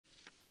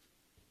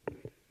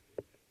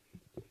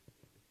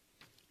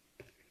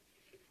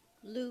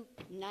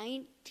Luke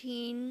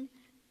 19:28-40,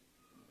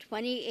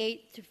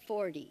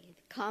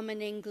 the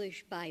Common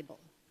English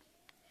Bible.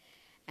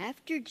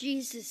 After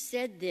Jesus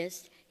said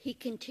this, he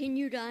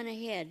continued on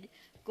ahead,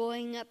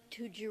 going up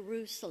to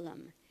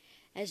Jerusalem.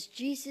 As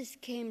Jesus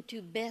came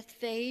to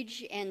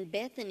Bethphage and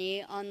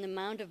Bethany on the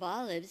Mount of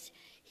Olives,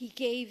 he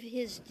gave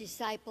his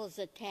disciples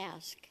a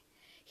task.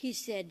 He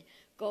said,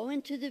 "Go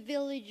into the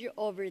village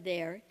over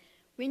there.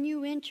 When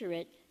you enter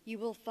it, you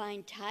will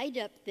find tied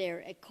up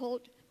there a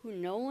colt who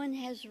no one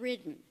has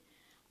ridden.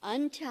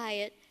 Untie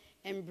it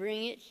and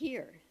bring it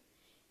here.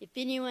 If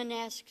anyone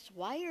asks,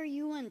 'Why are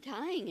you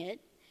untying it?'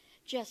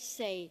 just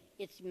say,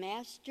 'Its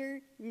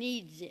master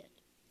needs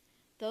it.'"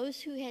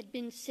 Those who had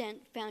been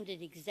sent found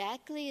it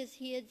exactly as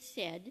he had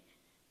said.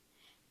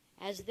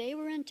 As they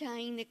were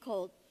untying the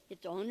colt,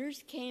 its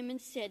owners came and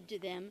said to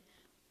them,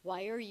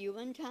 "Why are you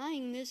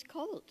untying this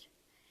colt?"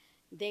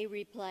 They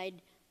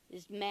replied,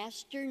 "His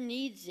master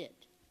needs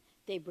it."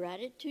 They brought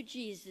it to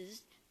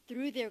Jesus,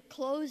 threw their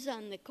clothes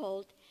on the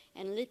colt,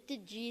 and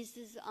lifted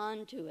Jesus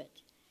onto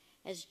it.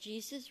 As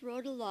Jesus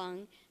rode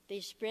along, they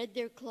spread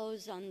their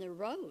clothes on the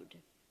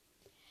road.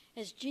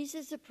 As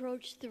Jesus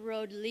approached the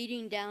road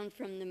leading down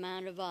from the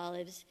Mount of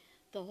Olives,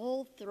 the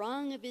whole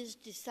throng of his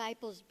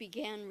disciples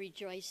began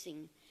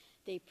rejoicing.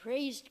 They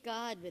praised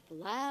God with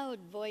loud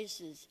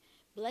voices,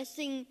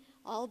 blessing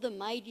all the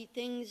mighty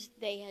things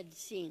they had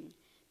seen.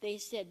 They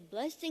said,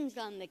 "Blessings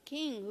on the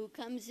King who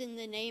comes in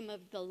the name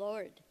of the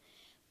Lord.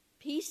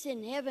 Peace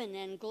in heaven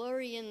and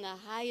glory in the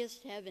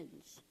highest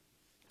heavens."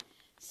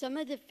 Some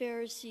of the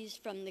Pharisees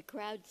from the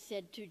crowd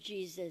said to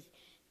Jesus,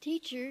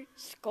 "Teacher,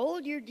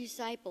 scold your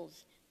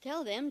disciples.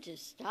 Tell them to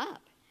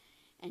stop."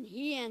 And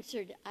he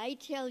answered, "I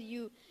tell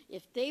you,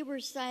 if they were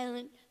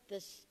silent,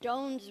 the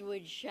stones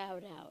would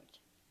shout out."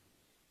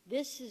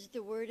 This is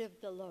the word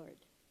of the Lord.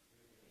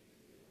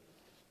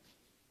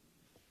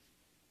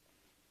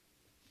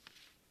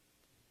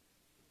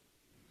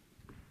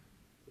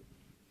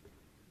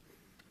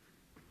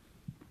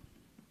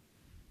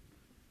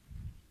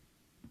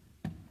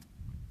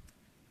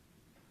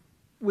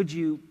 Would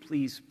you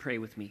please pray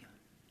with me?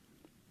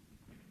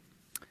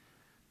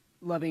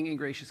 Loving and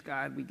gracious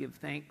God, we give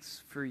thanks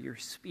for your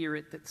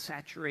Spirit that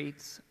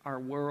saturates our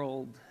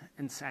world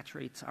and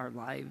saturates our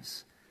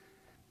lives.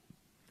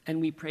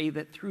 And we pray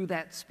that through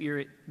that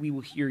Spirit, we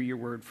will hear your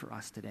word for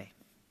us today.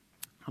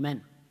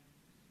 Amen.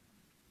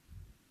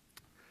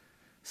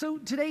 So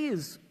today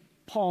is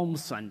Palm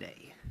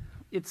Sunday.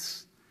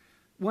 It's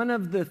one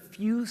of the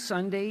few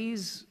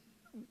Sundays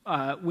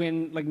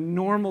when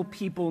normal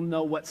people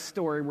know what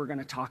story we're going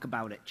to talk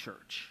about at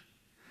church.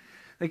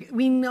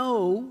 We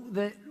know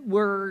that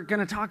we're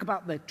going to talk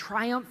about the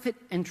triumphant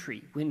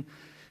entry when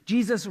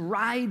Jesus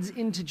rides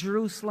into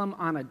Jerusalem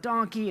on a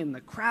donkey and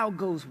the crowd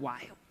goes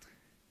wild.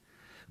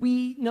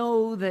 We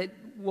know that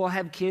we'll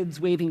have kids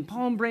waving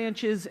palm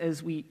branches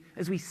as we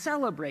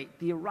celebrate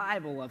the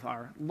arrival of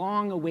our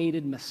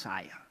long-awaited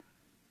Messiah.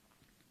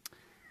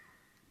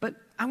 But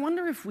I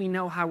wonder if we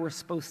know how we're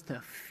supposed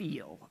to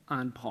feel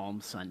on Palm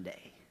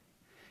Sunday.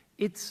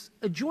 It's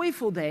a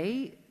joyful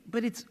day,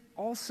 but it's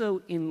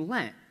also in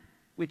Lent,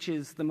 which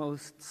is the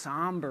most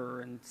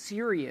somber and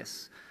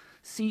serious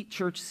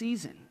church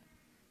season.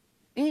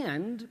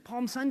 And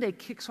Palm Sunday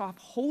kicks off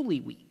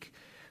Holy Week,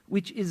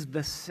 which is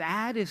the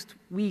saddest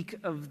week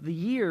of the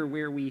year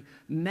where we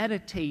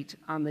meditate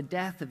on the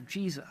death of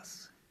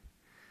Jesus.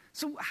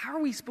 So how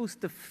are we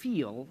supposed to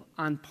feel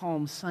on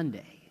Palm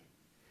Sunday?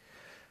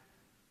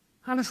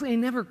 Honestly, I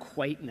never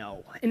quite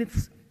know, and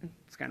it's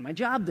kind of my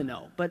job to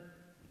know, but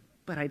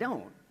I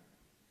don't.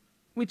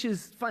 Which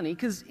is funny,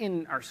 because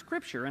in our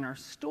scripture, in our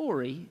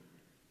story,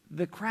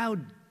 the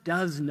crowd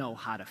does know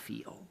how to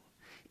feel.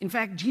 In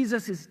fact,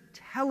 Jesus is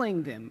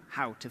telling them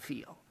how to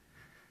feel.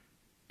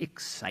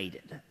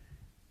 Excited.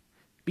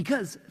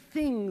 Because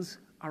things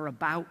are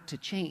about to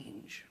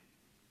change.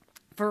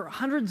 For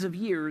hundreds of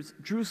years,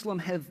 Jerusalem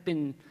has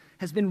been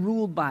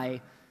ruled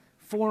by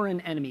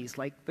foreign enemies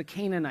like the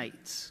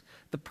Canaanites,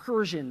 the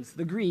Persians,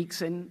 the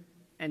Greeks, and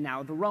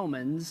now the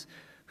Romans,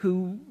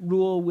 who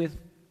rule with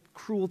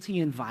cruelty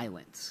and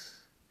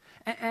violence.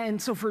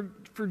 And so for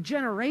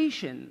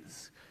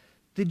generations,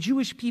 the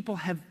Jewish people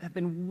have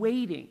been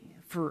waiting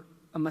for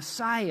a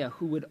Messiah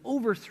who would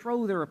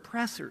overthrow their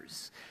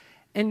oppressors.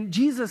 And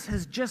Jesus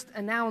has just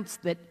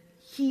announced that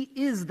he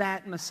is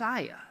that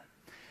Messiah.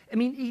 I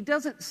mean, he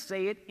doesn't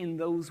say it in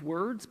those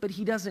words, but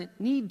he doesn't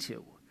need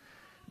to.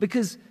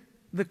 Because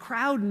the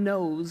crowd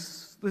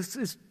knows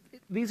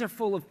these are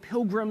full of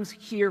pilgrims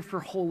here for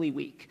Holy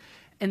Week.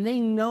 And they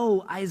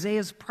know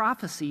Isaiah's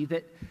prophecy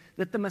that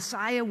the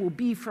Messiah will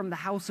be from the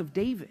house of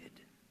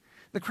David.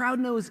 The crowd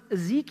knows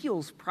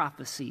Ezekiel's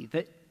prophecy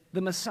that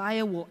the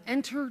Messiah will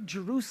enter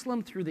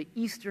Jerusalem through the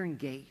eastern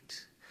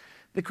gate.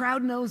 The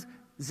crowd knows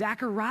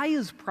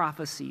Zechariah's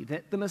prophecy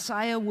that the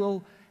Messiah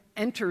will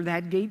enter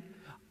that gate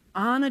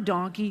on a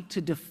donkey to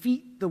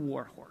defeat the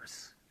war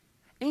horse.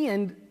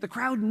 And the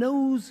crowd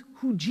knows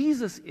who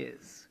Jesus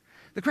is.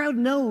 The crowd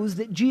knows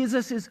that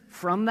Jesus is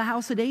from the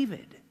house of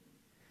David.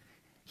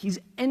 He's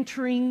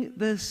entering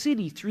the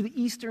city through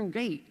the eastern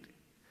gate.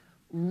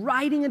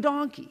 riding a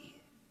donkey.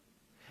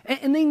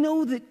 And they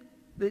know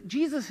that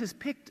Jesus has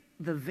picked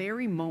the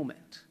very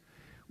moment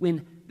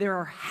when there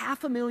are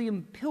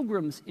 500,000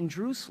 pilgrims in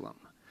Jerusalem,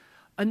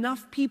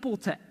 enough people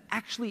to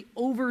actually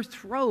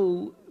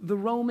overthrow the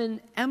Roman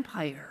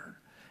Empire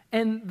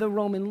and the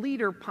Roman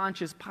leader,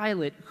 Pontius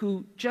Pilate,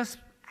 who just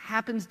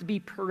happens to be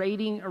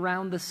parading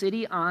around the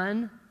city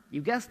on,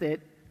 you guessed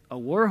it, a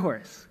war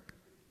horse.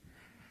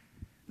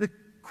 The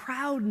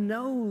crowd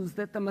knows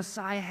that the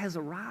Messiah has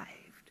arrived.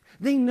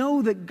 They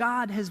know that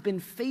God has been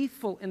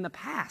faithful in the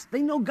past.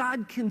 They know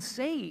God can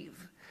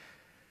save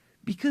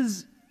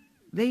because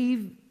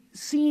they've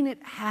seen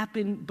it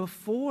happen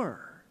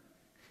before.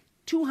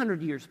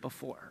 200 years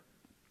before,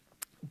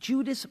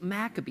 Judas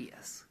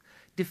Maccabeus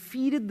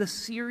defeated the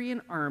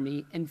Syrian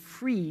army and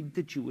freed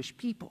the Jewish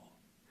people.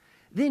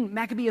 Then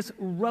Maccabeus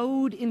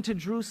rode into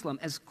Jerusalem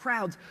as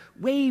crowds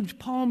waved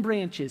palm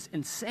branches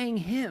and sang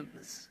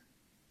hymns.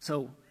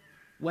 So,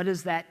 what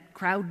does that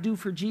crowd do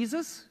for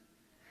Jesus?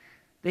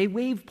 They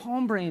wave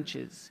palm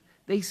branches,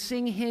 they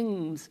sing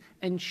hymns,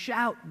 and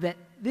shout that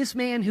this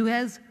man who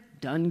has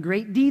done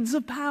great deeds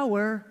of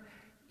power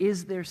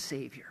is their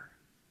Savior.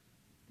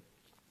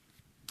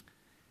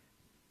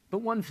 But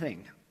one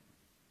thing,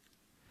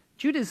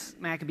 Judas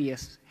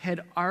Maccabeus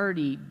had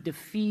already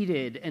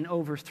defeated and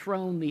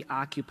overthrown the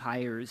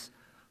occupiers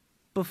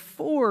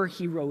before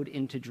he rode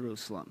into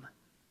Jerusalem,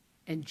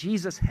 and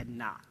Jesus had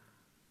not.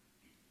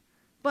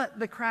 But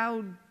the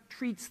crowd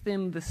treats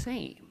them the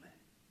same.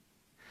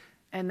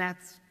 And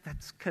that's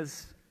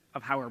because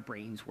of how our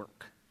brains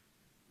work.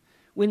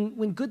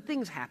 When good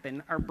things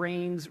happen, our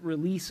brains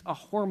release a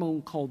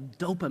hormone called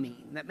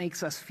dopamine that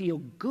makes us feel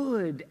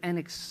good and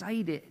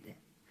excited.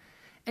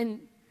 And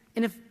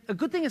if a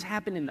good thing has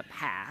happened in the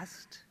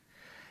past,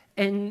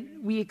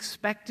 and we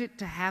expect it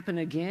to happen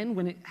again,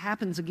 when it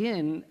happens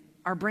again,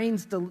 our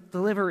brains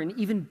deliver an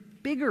even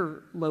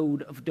bigger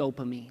load of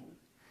dopamine.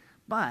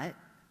 But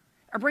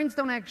our brains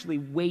don't actually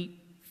wait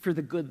for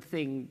the good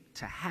thing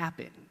to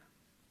happen.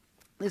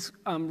 This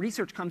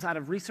research comes out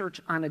of research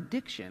on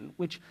addiction,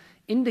 which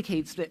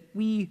indicates that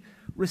we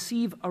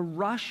receive a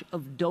rush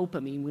of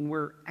dopamine when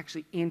we're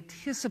actually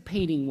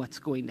anticipating what's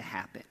going to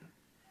happen.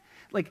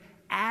 Like,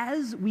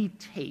 as we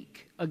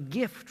take a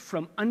gift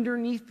from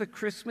underneath the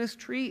Christmas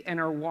tree and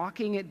are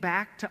walking it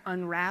back to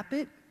unwrap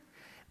it,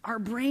 our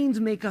brains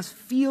make us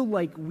feel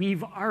like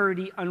we've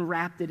already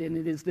unwrapped it and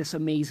it is this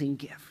amazing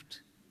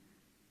gift.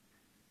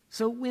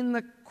 So when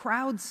the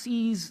crowd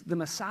sees the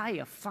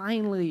Messiah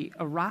finally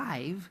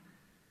arrive,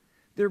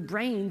 their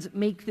brains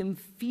make them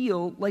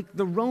feel like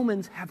the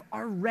Romans have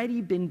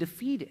already been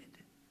defeated.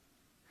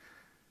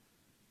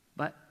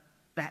 But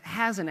that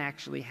hasn't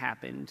actually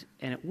happened,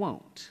 and it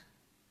won't.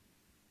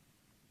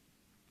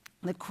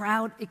 The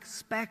crowd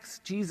expects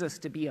Jesus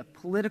to be a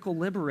political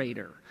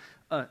liberator,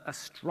 a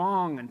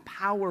strong and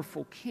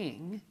powerful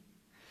king.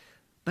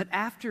 But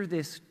after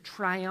this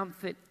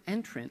triumphant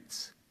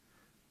entrance,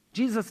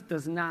 Jesus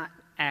does not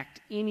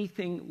act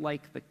anything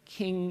like the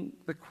king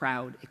the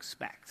crowd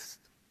expects.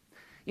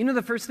 You know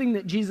the first thing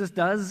that Jesus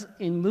does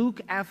in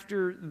Luke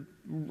after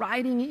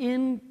riding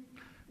in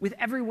with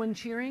everyone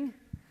cheering?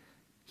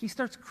 He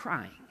starts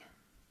crying.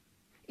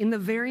 In the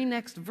very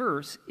next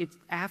verse, it's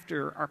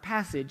after our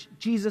passage,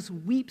 Jesus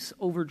weeps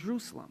over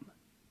Jerusalem.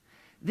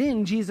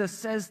 Then Jesus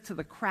says to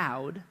the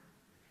crowd,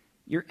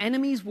 "Your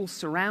enemies will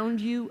surround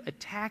you,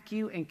 attack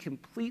you, and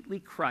completely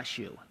crush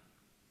you.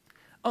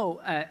 Oh,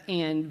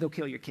 and they'll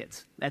kill your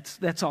kids."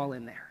 That's all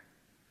in there.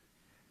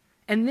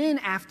 And then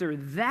after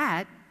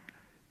that,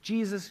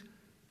 Jesus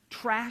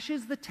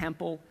trashes the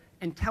temple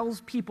and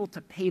tells people to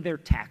pay their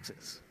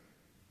taxes.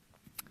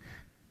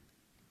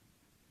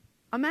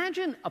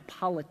 Imagine a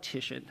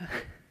politician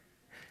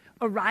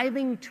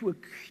arriving to a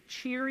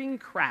cheering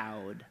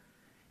crowd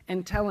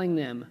and telling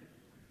them,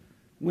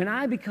 "When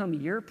I become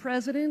your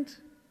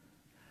president,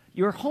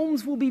 your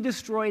homes will be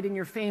destroyed and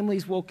your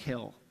families will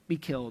be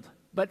killed.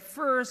 But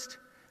first,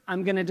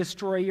 I'm going to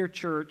destroy your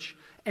church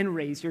and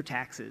raise your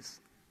taxes.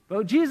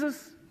 Vote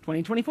Jesus,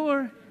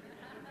 2024.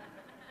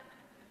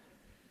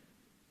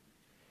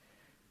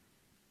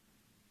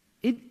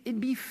 It'd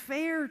be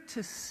fair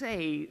to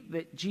say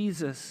that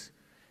Jesus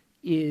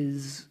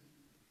is,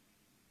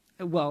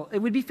 well, it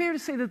would be fair to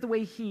say that the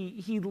way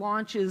he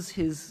launches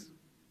his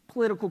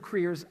political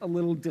career is a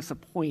little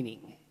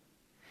disappointing.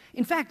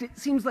 In fact, it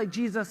seems like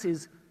Jesus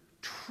is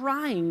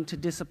trying to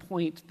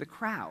disappoint the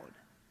crowd.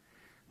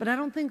 But I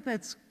don't think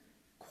that's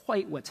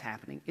quite what's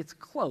happening. It's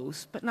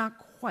close, but not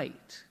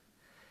quite.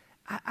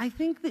 I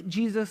think that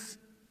Jesus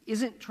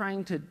isn't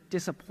trying to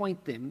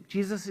disappoint them.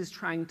 Jesus is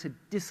trying to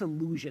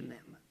disillusion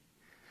them.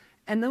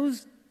 And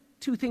those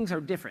two things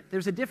are different.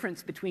 There's a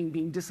difference between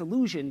being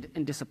disillusioned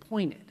and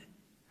disappointed.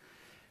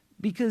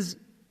 Because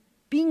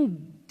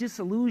being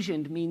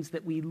disillusioned means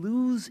that we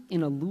lose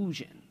an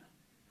illusion.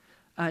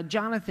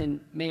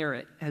 Jonathan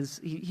Merritt,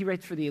 he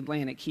writes for The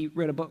Atlantic. He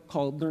wrote a book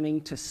called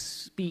Learning to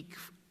Speak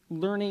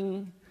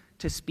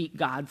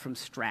God from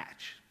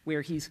Scratch,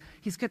 where he's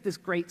got this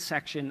great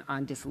section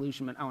on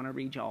disillusionment I want to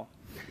read y'all.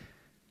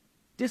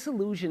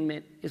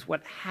 Disillusionment is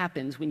what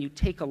happens when you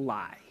take a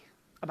lie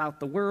about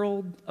the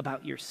world,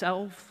 about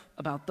yourself,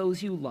 about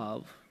those you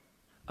love,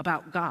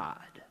 about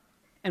God,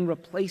 and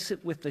replace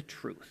it with the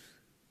truth.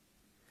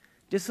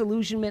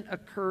 Disillusionment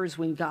occurs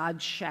when God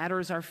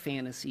shatters our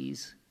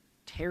fantasies,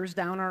 tears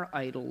down our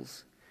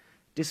idols,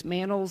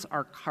 dismantles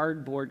our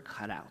cardboard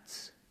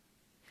cutouts.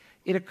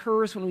 It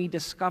occurs when we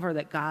discover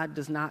that God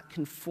does not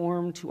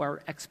conform to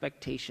our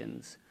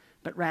expectations,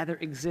 but rather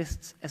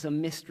exists as a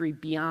mystery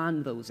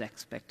beyond those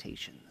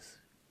expectations.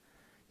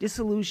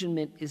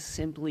 Disillusionment is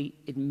simply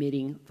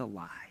admitting the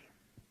lie.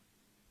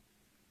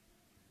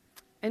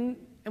 And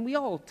we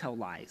all tell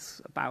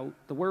lies about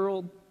the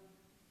world,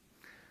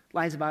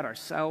 lies about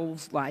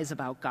ourselves, lies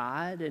about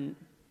God, and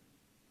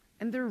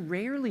they're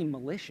rarely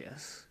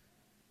malicious.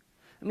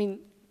 I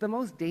mean, the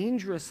most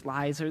dangerous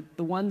lies are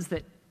the ones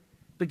that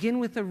begin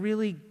with a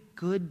really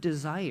good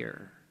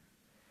desire,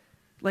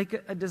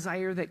 like a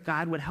desire that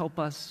God would help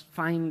us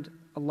find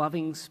a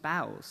loving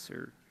spouse,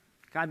 or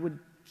God would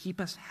keep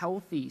us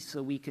healthy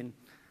so we can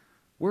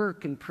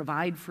work and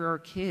provide for our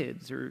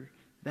kids, or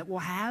that we'll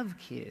have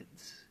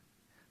kids.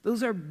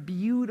 Those are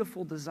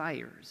beautiful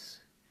desires,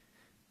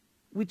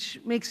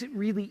 which makes it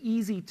really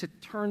easy to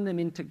turn them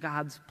into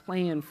God's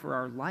plan for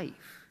our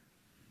life.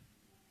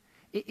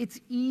 It's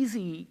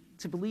easy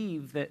to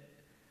believe that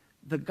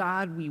the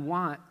God we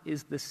want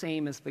is the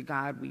same as the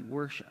God we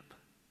worship.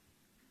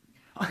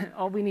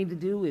 All we need to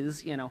do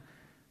is,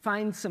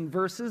 find some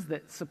verses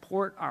that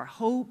support our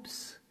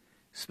hopes,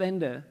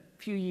 spend a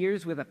few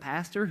years with a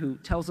pastor who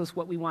tells us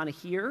what we want to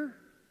hear,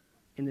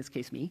 in this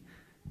case me,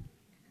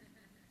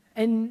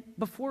 and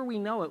before we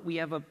know it, we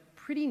have a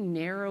pretty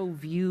narrow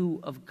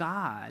view of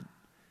God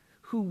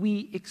who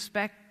we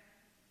expect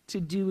to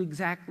do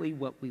exactly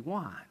what we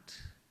want.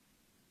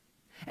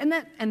 And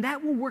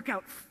that will work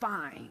out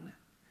fine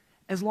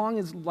as long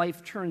as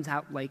life turns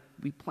out like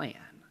we plan.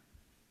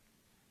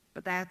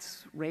 But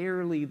that's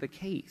rarely the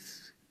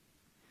case.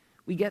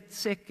 We get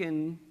sick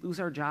and lose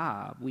our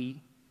job.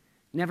 We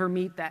never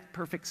meet that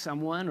perfect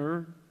someone,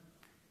 or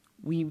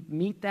we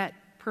meet that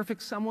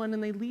perfect someone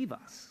and they leave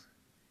us.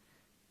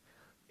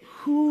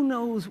 Who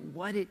knows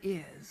what it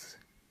is?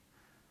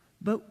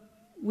 But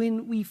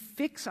when we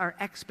fix our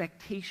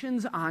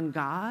expectations on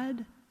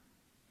God,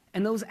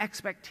 and those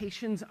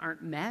expectations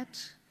aren't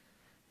met,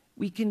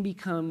 we can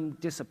become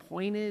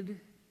disappointed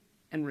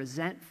and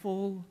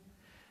resentful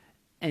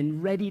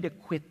and ready to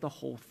quit the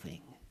whole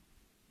thing.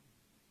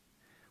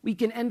 We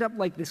can end up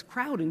like this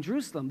crowd in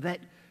Jerusalem that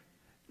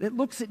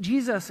looks at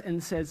Jesus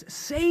and says,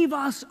 "Save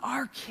us,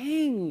 our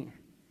King,"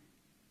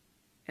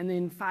 and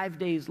then 5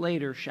 days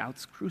later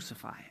shouts,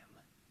 "Crucify him."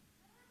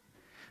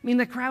 I mean,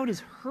 the crowd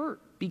is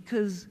hurt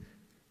because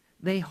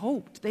they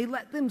hoped. They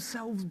let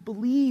themselves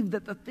believe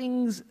that the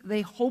things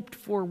they hoped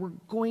for were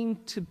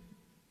going to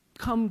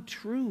come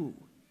true.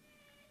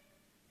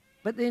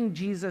 But then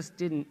Jesus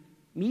didn't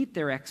meet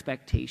their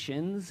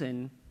expectations,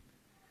 and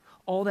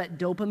all that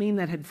dopamine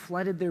that had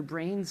flooded their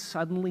brains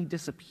suddenly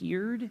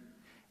disappeared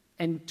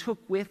and took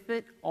with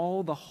it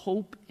all the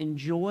hope and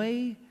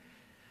joy.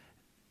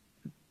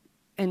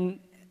 And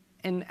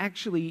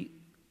actually,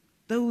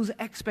 those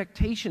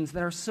expectations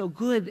that are so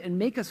good and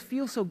make us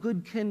feel so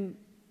good can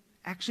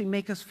actually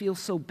make us feel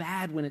so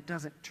bad when it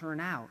doesn't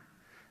turn out.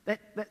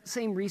 That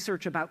same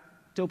research about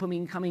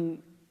dopamine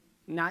coming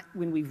not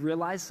when we've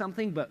realized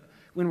something, but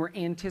when we're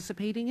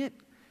anticipating it,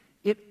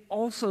 it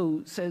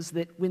also says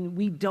that when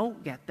we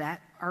don't get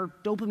that, our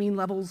dopamine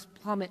levels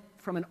plummet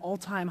from an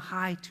all-time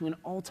high to an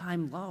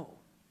all-time low.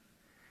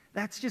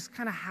 That's just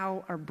kind of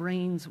how our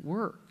brains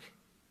work.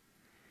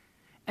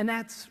 And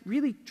that's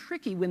really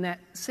tricky when that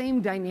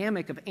same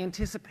dynamic of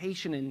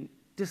anticipation and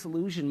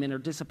disillusionment or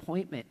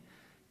disappointment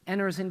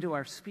enters into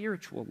our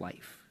spiritual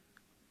life.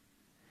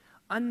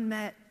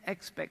 Unmet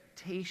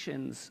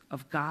expectations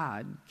of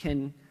God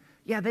can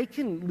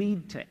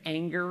lead to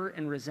anger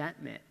and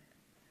resentment,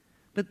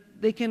 but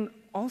they can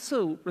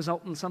also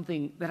result in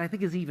something that I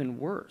think is even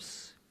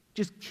worse,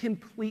 just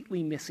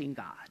completely missing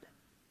God.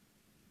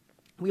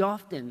 We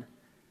often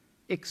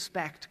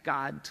expect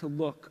God to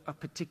look a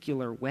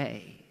particular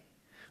way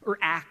or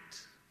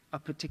act a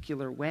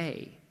particular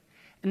way,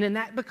 and then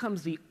that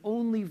becomes the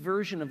only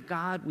version of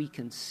God we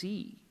can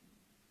see.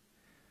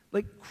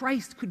 Like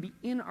Christ could be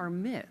in our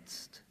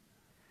midst,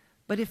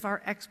 but if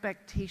our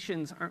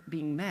expectations aren't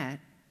being met,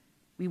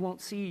 we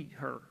won't see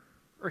her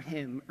or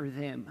him or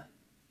them.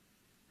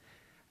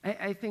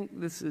 I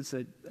think this is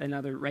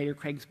another writer,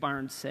 Craig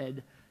Barnes,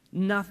 said,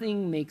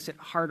 "Nothing makes it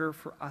harder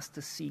for us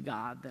to see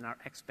God than our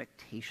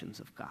expectations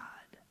of God."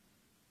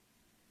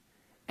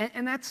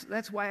 And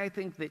that's why I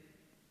think that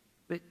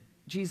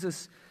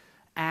Jesus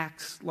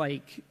acts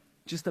like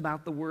just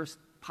about the worst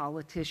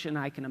politician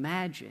I can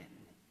imagine.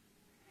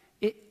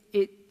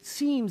 It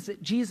seems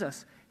that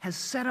Jesus has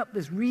set up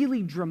this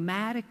really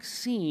dramatic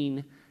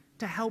scene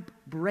to help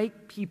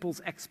break people's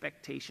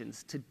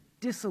expectations, to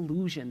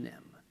disillusion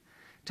them,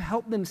 to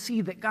help them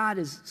see that God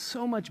is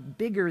so much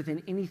bigger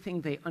than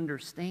anything they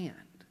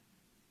understand.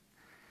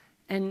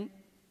 And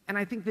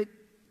I think that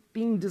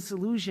being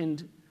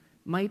disillusioned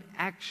might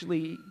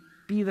actually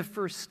be the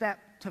first step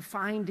to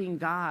finding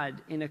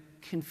God in a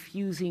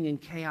confusing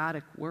and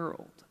chaotic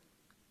world.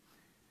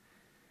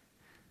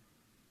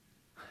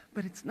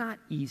 But it's not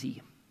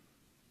easy.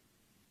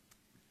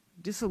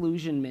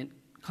 Disillusionment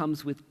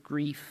comes with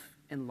grief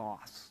and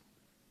loss.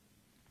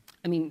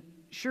 I mean,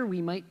 sure,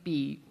 we might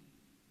be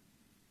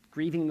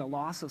grieving the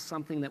loss of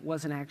something that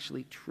wasn't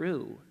actually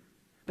true,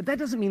 but that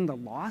doesn't mean the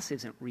loss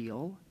isn't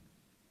real.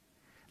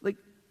 Like,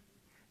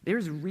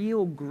 there's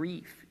real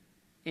grief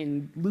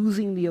in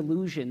losing the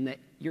illusion that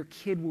your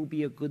kid will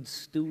be a good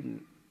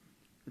student,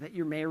 that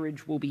your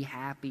marriage will be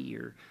happy,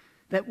 or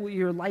that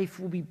your life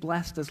will be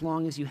blessed as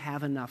long as you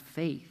have enough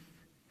faith.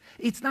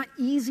 It's not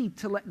easy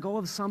to let go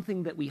of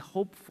something that we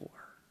hope for.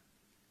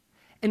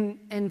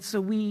 And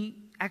so we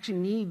actually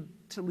need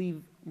to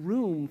leave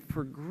room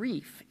for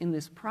grief in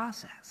this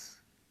process.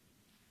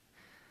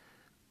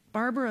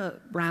 Barbara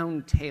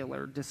Brown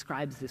Taylor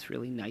describes this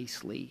really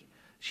nicely.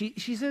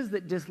 She says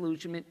that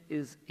disillusionment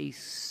is a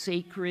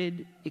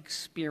sacred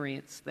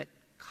experience that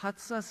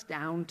cuts us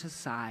down to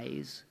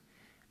size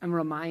and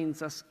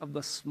reminds us of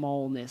the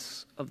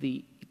smallness of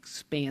the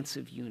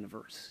expansive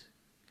universe.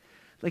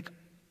 Like,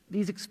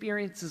 these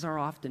experiences are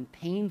often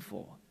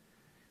painful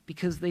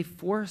because they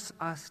force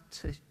us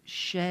to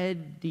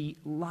shed the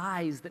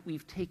lies that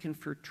we've taken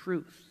for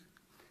truth.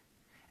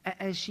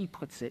 As she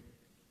puts it,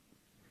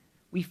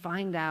 we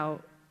find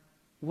out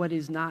what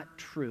is not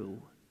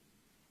true,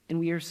 and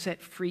we are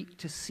set free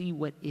to see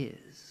what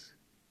is.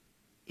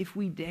 If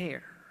we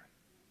dare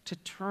to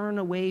turn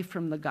away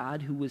from the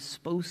God who was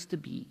supposed to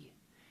be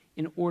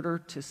in order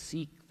to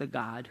seek the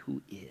God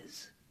who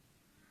is.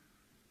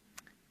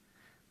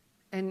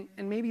 And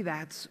maybe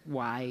that's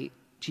why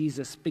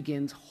Jesus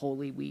begins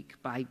Holy Week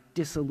by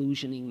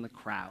disillusioning the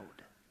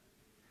crowd.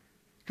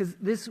 Because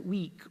this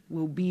week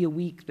will be a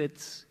week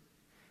that's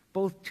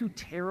both too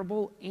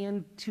terrible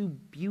and too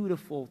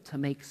beautiful to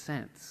make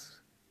sense.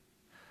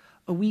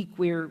 A week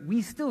where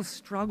we still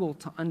struggle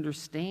to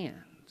understand.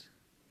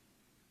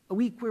 A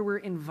week where we're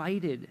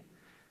invited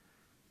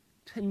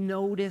to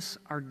notice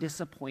our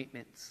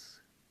disappointments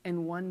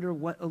and wonder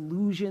what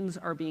illusions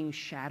are being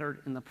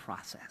shattered in the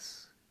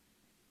process.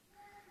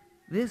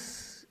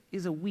 This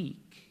is a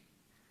week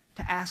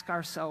to ask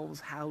ourselves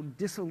how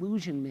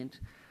disillusionment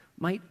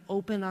might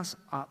open us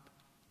up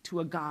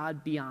to a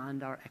God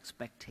beyond our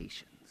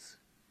expectations.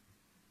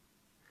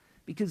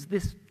 Because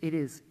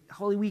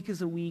Holy Week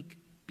is a week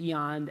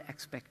beyond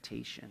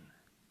expectation,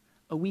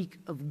 a week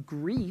of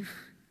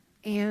grief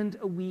and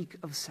a week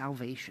of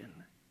salvation,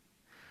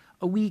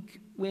 a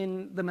week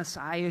when the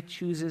Messiah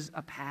chooses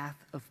a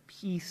path of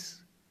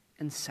peace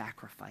and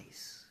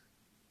sacrifice.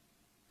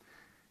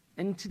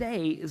 And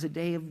today is a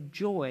day of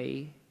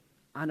joy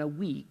on a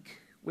week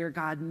where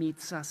God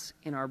meets us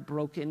in our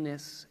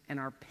brokenness and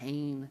our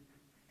pain,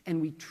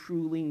 and we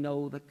truly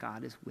know that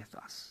God is with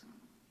us.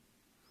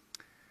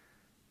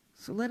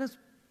 So let us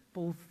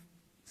both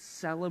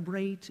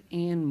celebrate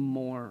and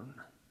mourn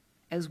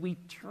as we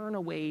turn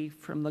away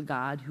from the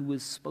God who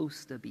was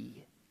supposed to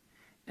be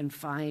and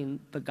find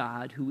the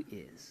God who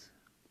is,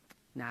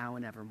 now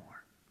and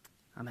evermore.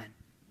 Amen.